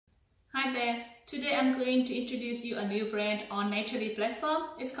Hi there, today I'm going to introduce you a new brand on Naturally platform.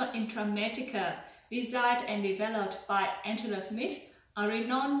 It's called Intrametica, designed and developed by Angela Smith, a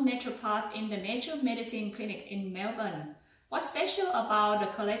renowned naturopath in the Natural Medicine Clinic in Melbourne. What's special about the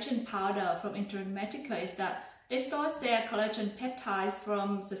collagen powder from Intrametica is that they source their collagen peptides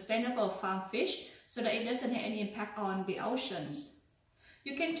from sustainable farm fish so that it doesn't have any impact on the oceans.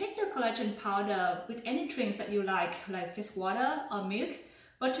 You can take the collagen powder with any drinks that you like just water or milk.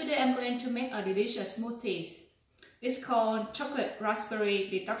 But today I'm going to make a delicious smoothies. It's called chocolate raspberry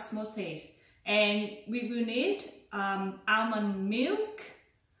detox smoothies. And we will need almond milk.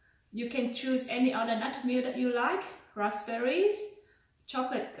 You can choose any other nut milk that you like. Raspberries,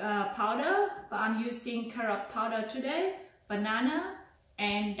 chocolate powder, but I'm using carob powder today, banana,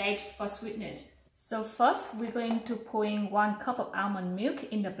 and dates for sweetness. So first we're going to pour in 1 cup of almond milk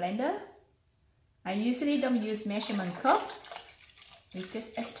in the blender. I usually don't use measurement cup. We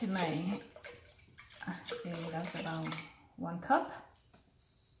just estimate that's around 1 cup.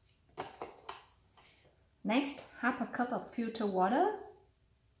 Next, half a cup of filtered water.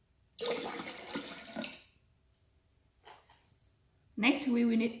 Next, we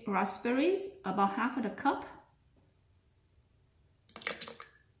will need raspberries, about half of the cup.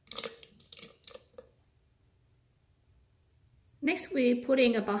 Next, we put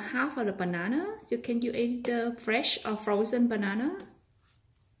in about half of the banana. You can use either fresh or frozen banana.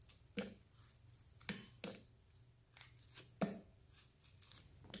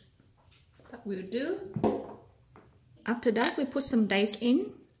 That will do. After that, we put some dates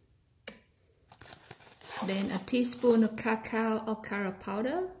in. Then a teaspoon of cacao or carob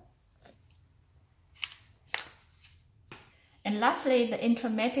powder. And lastly, the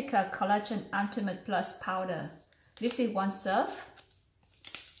Intrametica Collagen Ultimate Plus powder. This is 1 serve.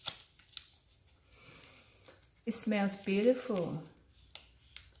 It smells beautiful.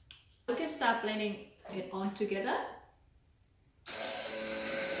 We can start blending it all together.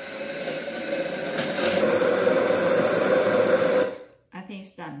 I think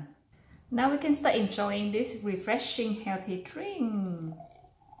it's done. Now we can start enjoying this refreshing, healthy drink.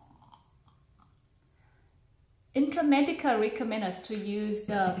 Intrametica recommends us to use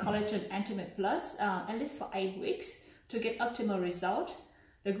the Collagen Ultimate Plus at least for 8 weeks to get optimal result.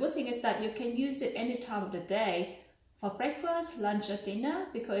 The good thing is that you can use it any time of the day for breakfast, lunch or dinner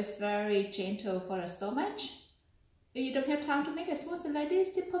because it's very gentle for the stomach. If you don't have time to make a smoothie like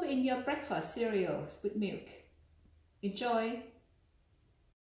this, just put it in your breakfast cereals with milk. Enjoy!